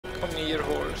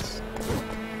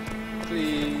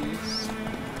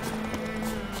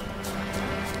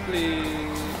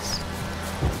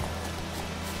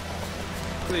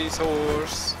Please,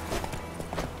 horse.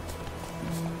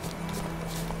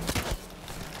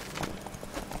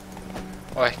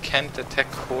 Oh, I can't attack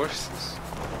horses.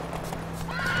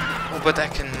 Oh, but I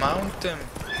can mount them.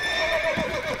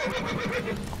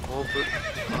 Oh, but...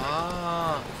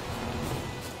 Ah!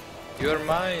 You're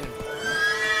mine.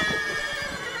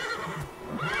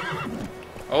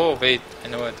 Oh, wait. I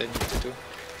know what I need to do.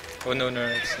 Oh, no,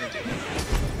 it's not you.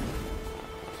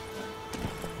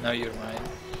 Now you're mine.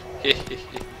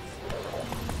 Hehehe.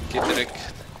 Get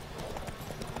wrecked.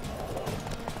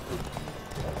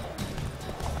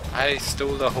 I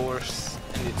stole a horse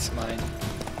and it's mine.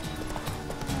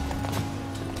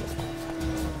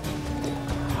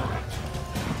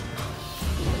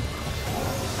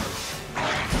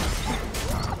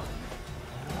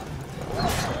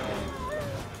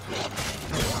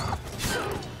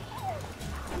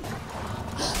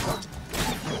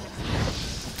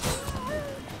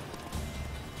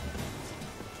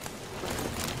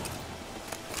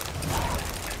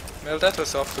 Well, that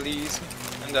was awfully easy,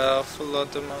 and an awful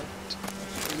lot amount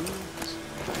of loot.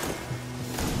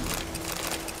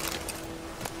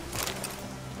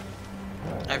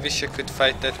 I wish I could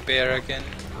fight that bear again,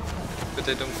 but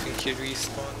I don't think he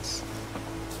respawns.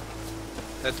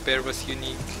 That bear was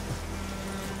unique.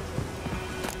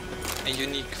 A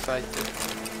unique fighter.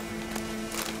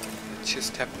 It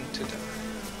just happened to die.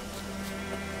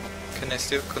 Can I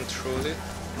still control it?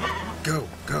 Go,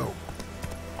 go.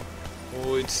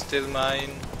 Oh, it's still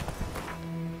mine.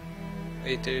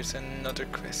 Wait, there's another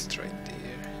quest right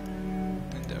there.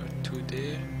 And there are two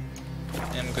there.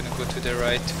 I'm gonna go to the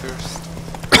right first.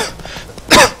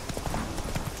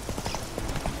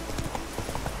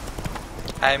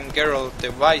 I'm Geralt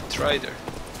the White Rider.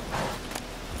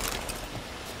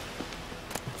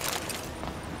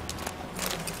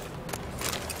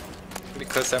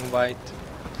 Because I'm white.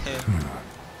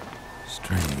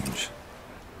 Strange.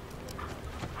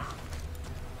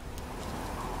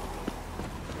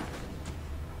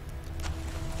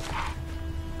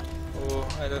 Oh,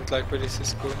 I don't like where this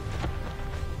is going.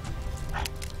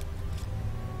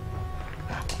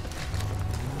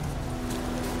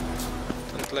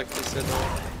 Don't like this at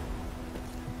all.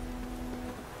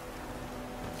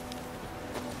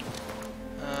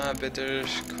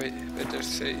 Better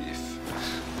save.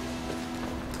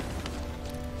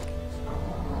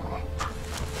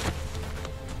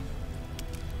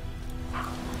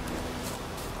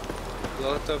 A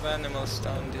lot of animals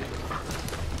down there.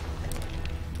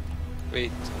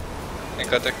 Wait, I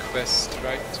got a quest,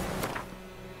 right?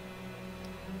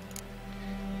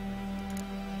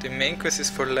 The main quest is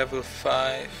for level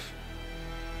 5.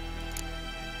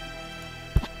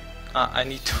 Ah, I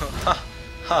need to... Ha!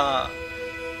 Ha!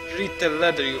 Read the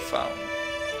letter you found.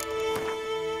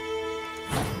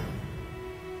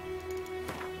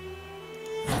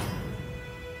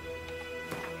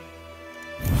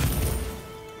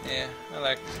 Yeah, I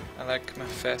like my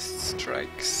fast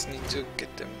strikes. Need to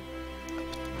get them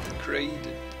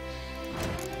upgraded.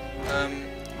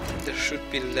 There should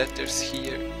be letters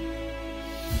here.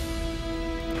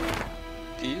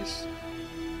 These?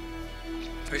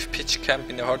 We've pitched camp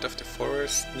in the heart of the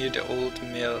forest near the old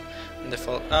mill in the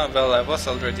fall. Ah, well, I was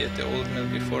already at the old mill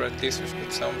before. At least we've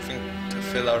got something to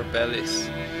fill our bellies.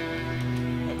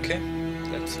 Okay,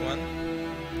 that's one.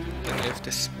 Then we have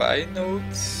the spy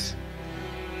notes.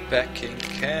 Back in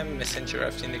camp, messenger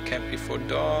arrived in the camp before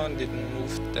dawn, didn't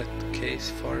move that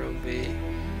case far away.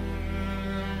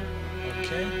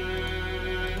 Okay.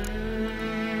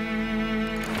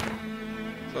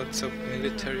 Lots of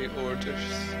military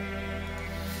orders.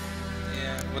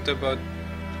 Yeah, what about...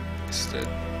 is that...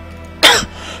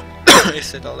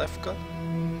 is that all I've got?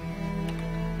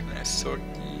 Can I sort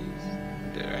these?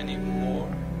 Are there any more?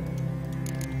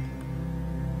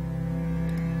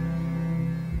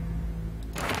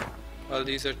 Well,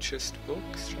 these are just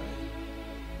books, right?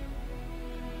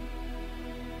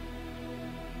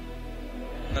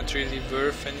 Not really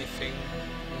worth anything.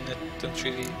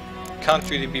 Can't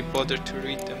really be bothered to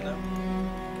read them now.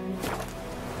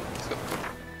 So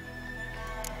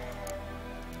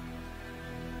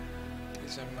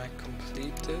these are my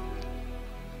completed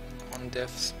on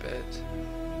death's bed.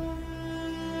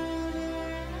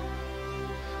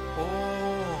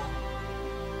 Oh.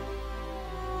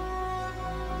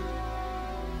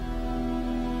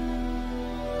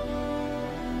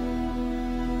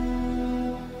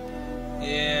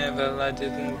 Yeah, well, I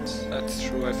didn't. That's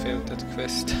true, I failed that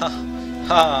quest.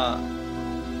 Ha!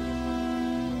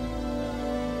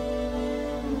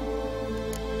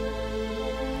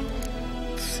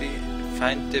 Let's see.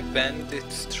 Find the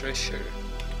bandit's treasure.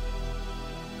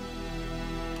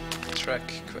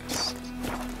 Track quest.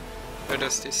 Where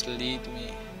does this lead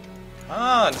me?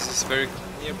 Ah, this is very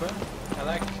nearby. I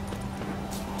like.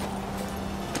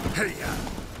 Hey,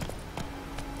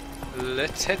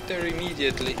 Let's head there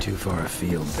immediately. too far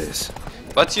afield, this.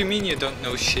 What do you mean you don't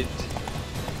know shit?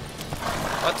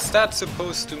 What's that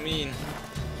supposed to mean?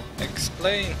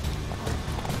 Explain.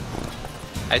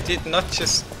 I did not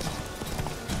just...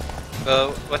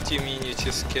 Well, what do you mean you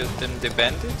just killed them? The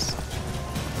bandits?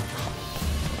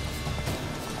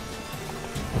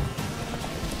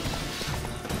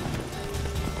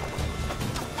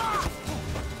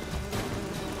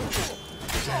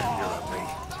 Damn, you're ugly.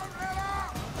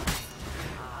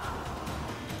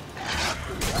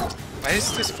 Why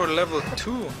is this for level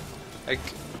 2? Like,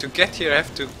 to get here I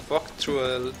have to walk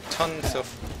through tons of...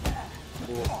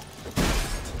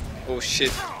 Oh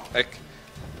shit, like...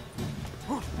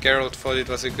 Geralt thought it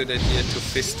was a good idea to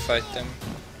fist fight them.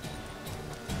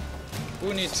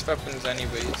 Who needs weapons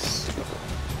anyways?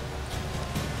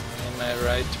 Am I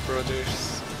right,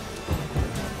 brothers?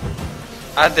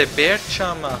 Ah, the bear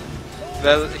charmer!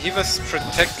 Well, he was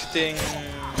protecting...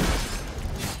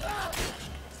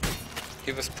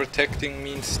 He was protecting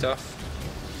mean stuff.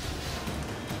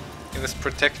 He was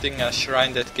protecting a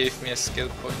shrine that gave me a skill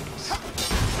point.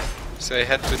 So I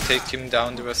had to take him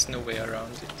down, there was no way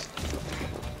around it.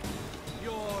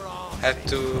 I had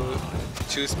to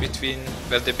choose between...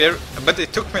 Well, the bear... But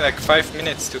it took me like 5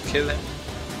 minutes to kill him.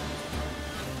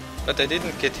 But I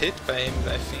didn't get hit by him,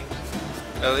 I think.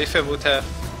 Well, if I would have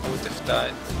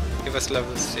died. He was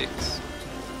level 6.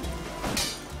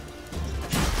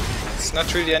 It's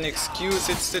not really an excuse,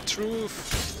 it's the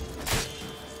truth.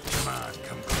 Come on,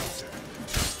 come closer.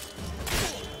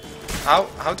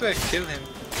 How do I kill him?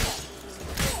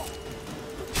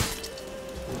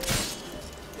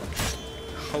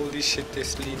 Holy shit,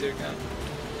 this leader gun.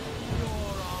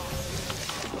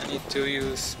 I need to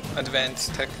use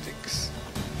advanced tactics.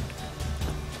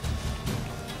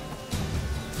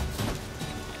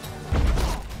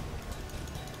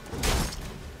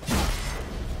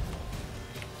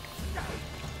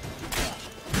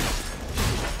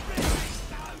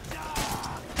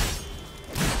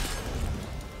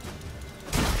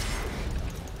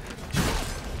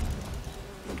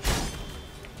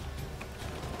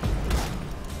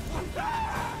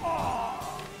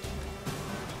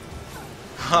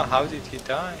 How did he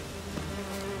die?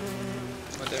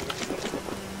 Whatever.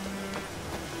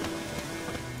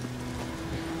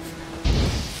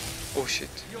 Oh shit.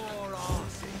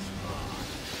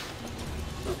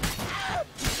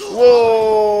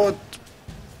 Whoa!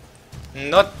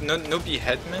 No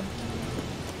beheadman?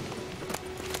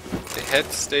 The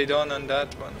head stayed on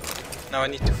that one. Now I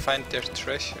need to find their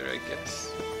treasure, I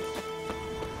guess.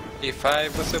 If I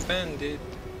was a bandit.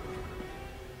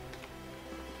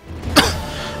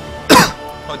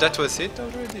 Oh, that was it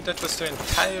already? That was their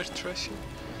entire treasure?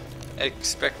 I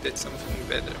expected something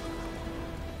better.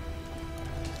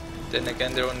 Then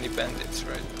again, they're only bandits,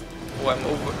 right? Oh,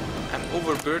 I'm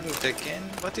overburdened again?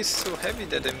 What is so heavy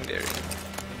that I'm wearing?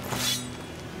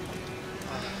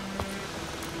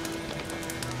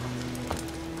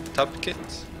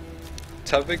 Tubkit?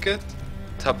 Tubigut?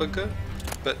 Tubigut?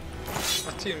 But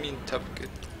what do you mean Tubkit?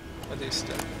 What is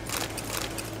that?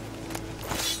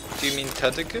 Do you mean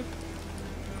Tudigut?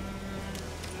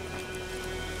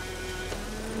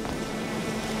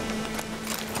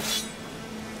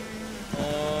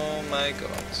 Oh my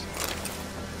god.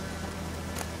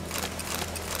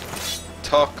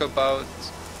 Talk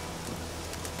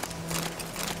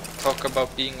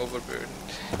about being overburdened.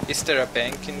 Is there a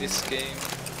bank in this game?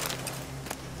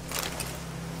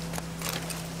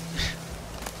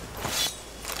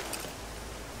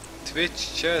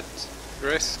 Twitch chat,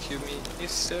 rescue me.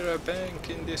 Is there a bank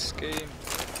in this game?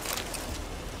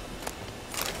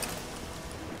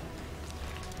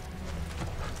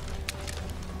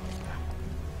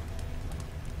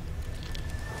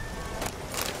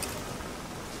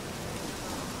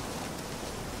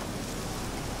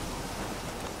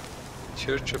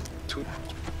 Church of Tuchin.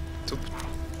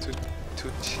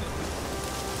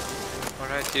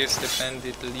 Alright, here's the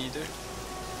bandit leader.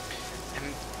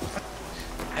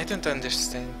 I don't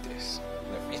understand this.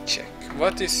 Let me check.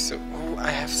 What is so... Oh,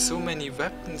 I have so many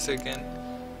weapons again.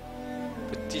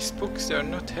 But these books, they are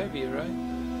not heavy, right?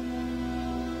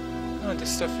 No,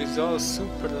 this stuff is all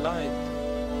super light.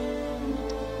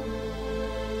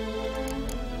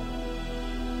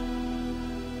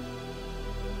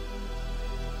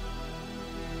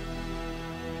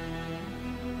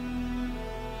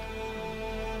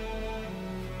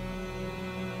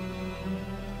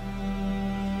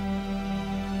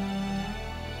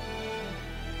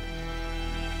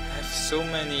 So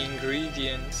many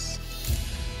ingredients.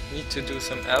 Need to do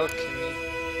some alchemy.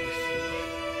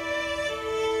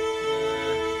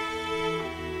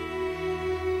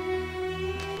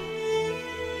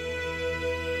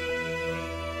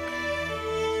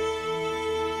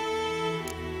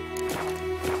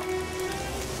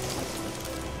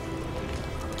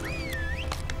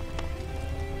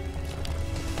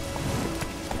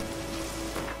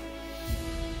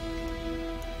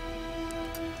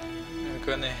 I'm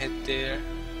gonna head there.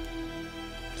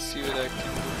 See what I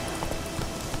can do.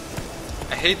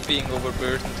 I hate being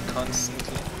overburdened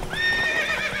constantly.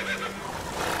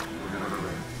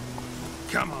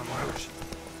 Come on, Roche.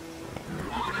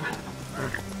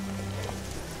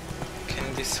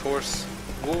 Can this horse...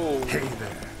 Whoa! Hey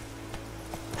there.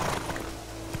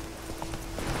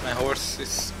 My horse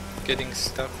is getting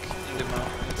stuck in the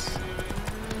mountains.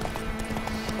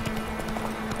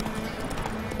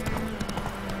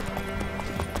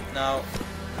 Now,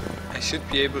 I should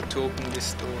be able to open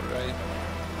this door, right?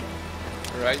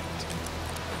 Right?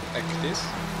 Like this?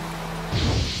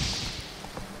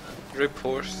 Rip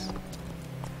horse.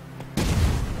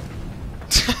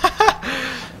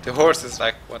 The horse is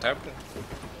like, what happened?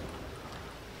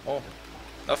 Oh,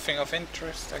 nothing of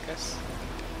interest, I guess.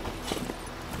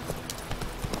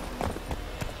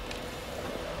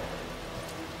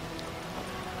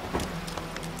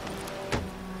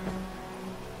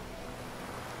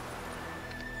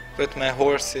 But my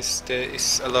horse is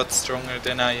a lot stronger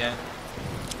than I am.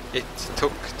 It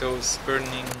took those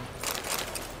burning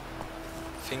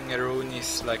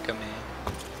fingeronis like a man.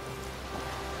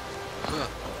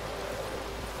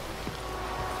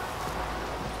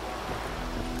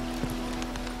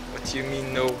 What do you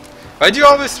mean no? Why do you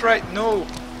always write no?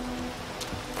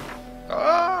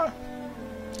 Ah,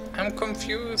 I'm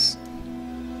confused.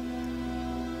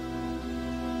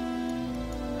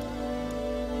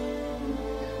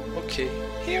 Okay,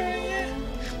 here I am.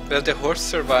 Well, the horse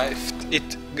survived.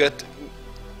 It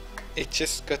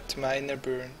just got minor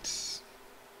burns.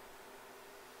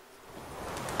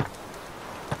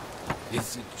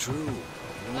 Is it true?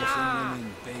 Northern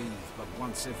women bathe but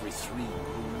once every 3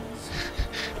 moons.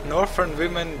 Northern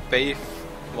women bathe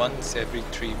once every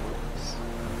 3 moons.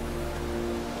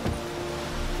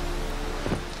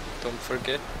 Don't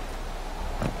forget.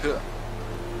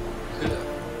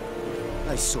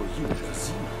 I saw you at the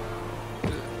zoo.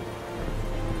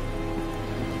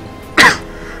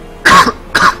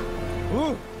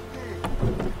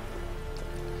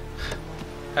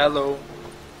 Hello.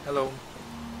 Hello.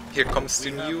 Here comes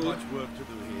the new much work to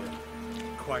do here.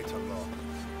 Quite a lot.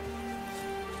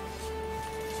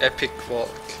 epic walk.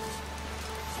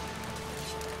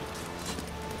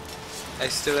 I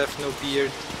still have no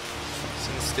beard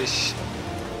since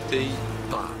they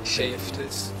shaved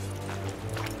it.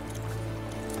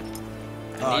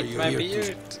 I need my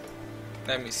beard.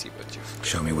 Let me see what you've got.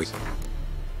 Show me what.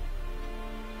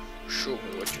 Show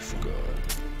me what you've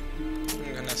got.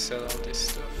 I'm gonna sell all this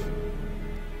stuff.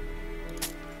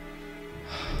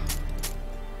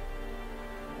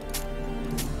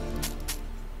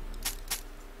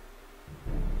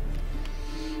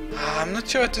 I'm not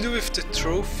sure what to do with the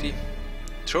trophy.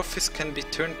 Trophies can be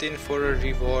turned in for a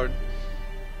reward.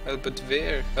 Well, but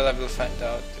where? Well, I will find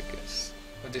out, I guess.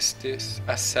 What is this?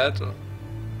 A saddle.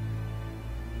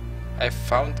 I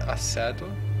found a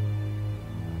saddle.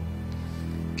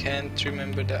 Can't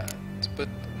remember that, but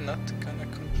not gonna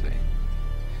complain.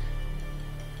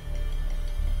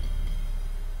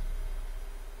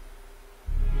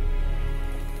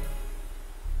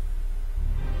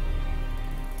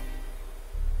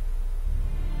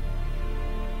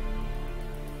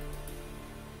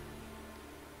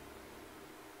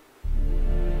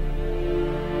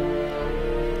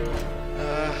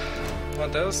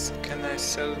 What else can I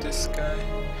sell this guy?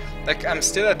 Like, I'm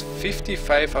still at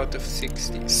 55 out of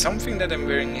 60. Something that I'm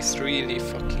wearing is really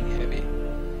fucking heavy.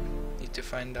 Need to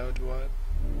find out what.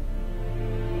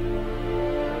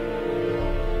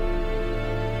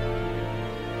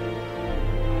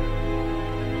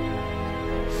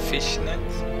 Fishnet?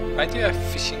 Why do you have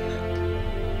fishing net?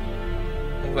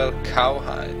 Well,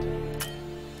 cowhide.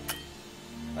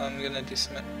 I'm gonna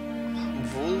dismantle.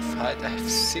 Wolf hide, I have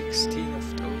 16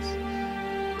 of those.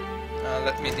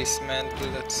 Let me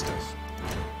dismantle that stuff.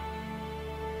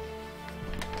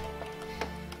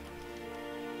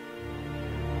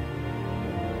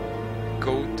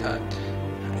 Goat hide.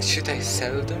 Should I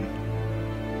sell them?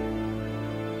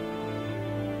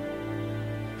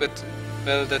 But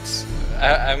well, that's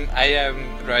I am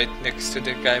right next to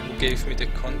the guy who gave me the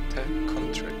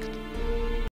contract.